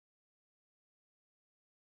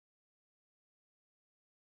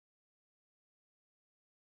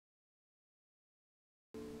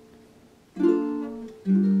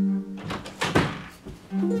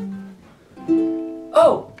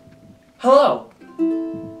Hello!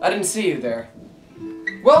 I didn't see you there.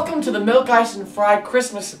 Welcome to the Milk, Ice, and Fry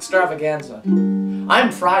Christmas Extravaganza.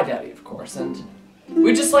 I'm Fry Daddy, of course, and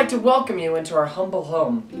we'd just like to welcome you into our humble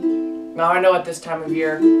home. Now, I know at this time of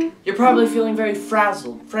year, you're probably feeling very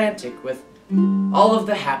frazzled, frantic with all of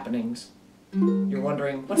the happenings. You're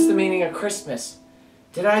wondering, what's the meaning of Christmas?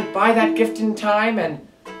 Did I buy that gift in time? And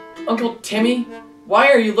Uncle Timmy,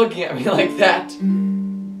 why are you looking at me like that?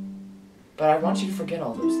 But I want you to forget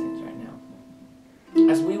all those things right now,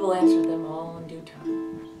 as we will answer them all in due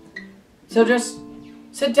time. So just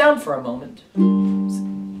sit down for a moment.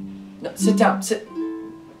 Sit down.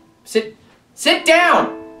 Sit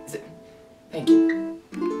down! Thank you.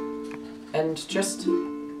 And just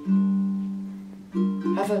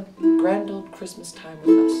have a grand old Christmas time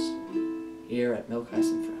with us here at Milk, Ice,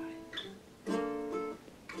 and Fry.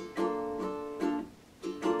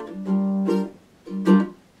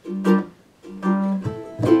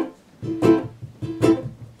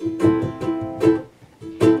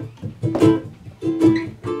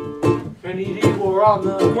 Many people were on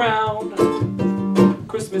the ground,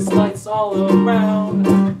 Christmas lights all around.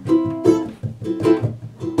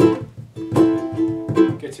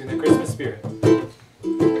 Gets you in the Christmas spirit.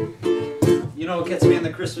 You know what gets me in the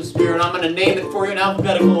Christmas spirit? I'm going to name it for you in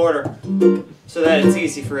alphabetical order, so that it's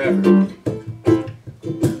easy for everyone.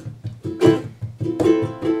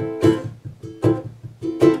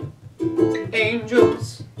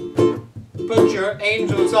 Angels, put your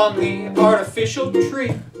angels on the artificial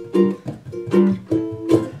tree.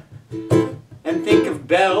 And think of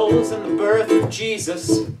bells and the birth of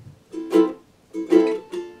Jesus.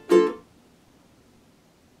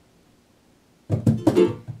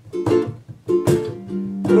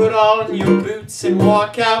 Put on your boots and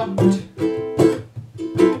walk out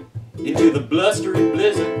into the blustery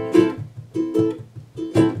blizzard.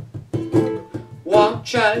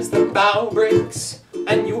 Watch as the bow breaks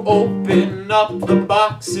and you open up the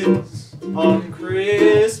boxes on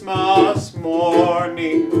Christmas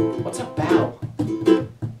morning. What's a bow?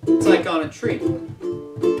 It's like on a tree.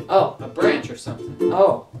 Oh. A branch or something.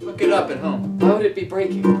 Oh. Look it up at home. Why would it be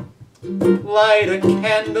breaking? Light a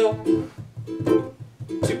candle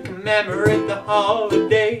to commemorate the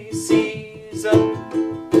holiday season.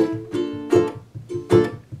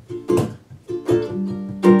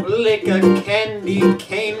 Lick a candy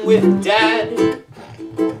cane with Dad.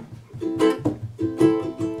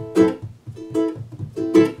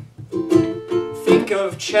 Think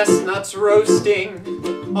of chestnuts roasting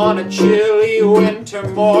on a chilly winter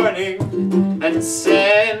morning and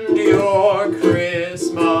send your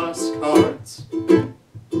Christmas cards.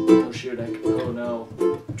 Oh shoot, oh no.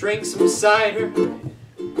 Drink some cider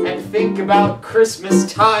and think about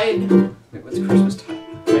Christmas tide. Wait, what's Christmas tide?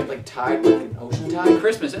 Like tide, like an ocean tide?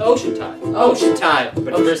 Christmas, ocean tide. Ocean tide,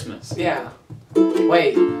 but Ocean. Christmas. Yeah.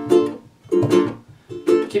 Wait.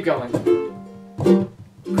 Keep going.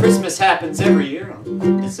 Christmas happens every year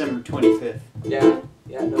on December 25th. Yeah,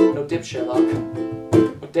 no dip, Sherlock.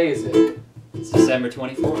 What day is it? It's December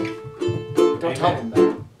 24th. Don't tell them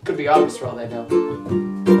that. Could be August for all they know.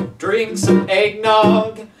 Drink some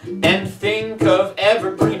eggnog and think of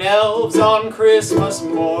evergreen elves on Christmas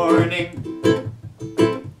morning.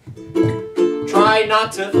 Try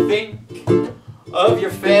not to think of your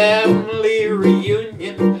family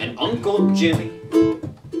reunion and Uncle Jimmy.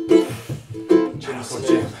 Uncle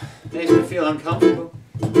Jim. Makes me feel uncomfortable.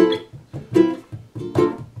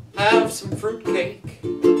 Have some fruitcake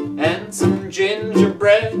and some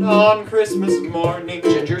gingerbread on Christmas morning.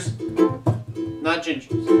 Gingers? Not gingers.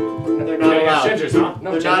 They're not allowed. Gingers, huh?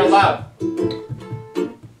 No, They're gingers. not allowed.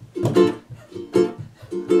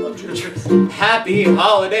 Love gingers. Happy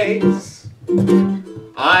holidays.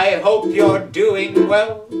 I hope you're doing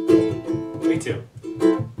well. Me too.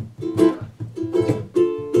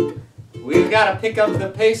 We've got to pick up the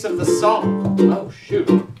pace of the song. Oh shoot.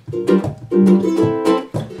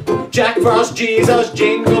 Jack Frost, Jesus,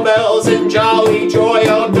 Jingle Bells, and Jolly Joy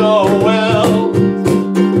of Noel.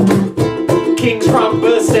 King's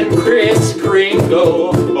Krampus and Kris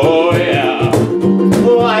Kringle, oh yeah.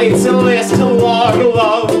 Lights and list to log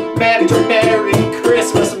love, Mandarin Merry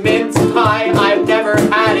Christmas mince pie. I've never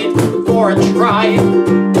had it for a try.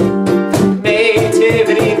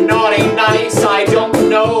 Nativity, naughty, nice. I don't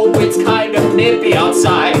know, it's kind of nippy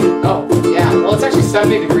outside. Oh, yeah. Well, it's actually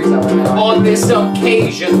 70 degrees out right now. On this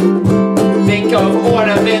occasion, think of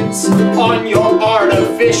ornaments on your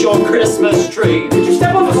artificial Christmas tree. Did you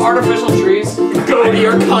step off of artificial trees? Go to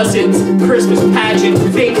your cousin's Christmas pageant.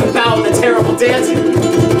 Think about the terrible dancing.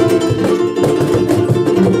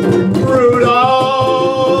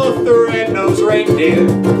 Rudolph the red-nosed reindeer.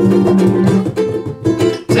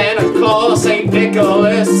 Santa Claus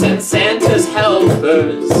Nicholas and Santa's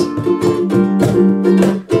helpers.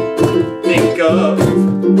 Think of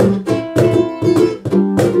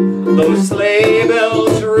those sleigh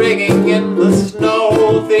bells ringing in the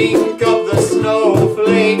snow. Think of the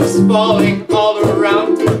snowflakes falling all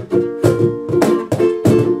around.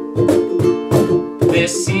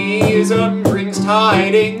 This season brings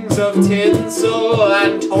tidings of tinsel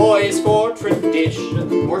and toys for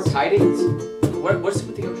tradition. More tidings? What's it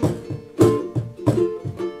with the ocean?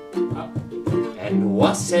 And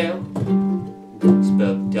wassail,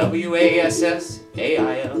 spelled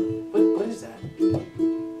W-A-S-S-A-I-L. What is that?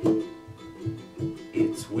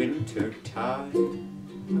 It's winter time,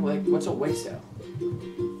 Like, what's a wassail?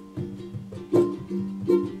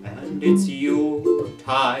 and it's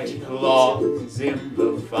Yuletide logs in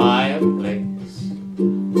the fireplace.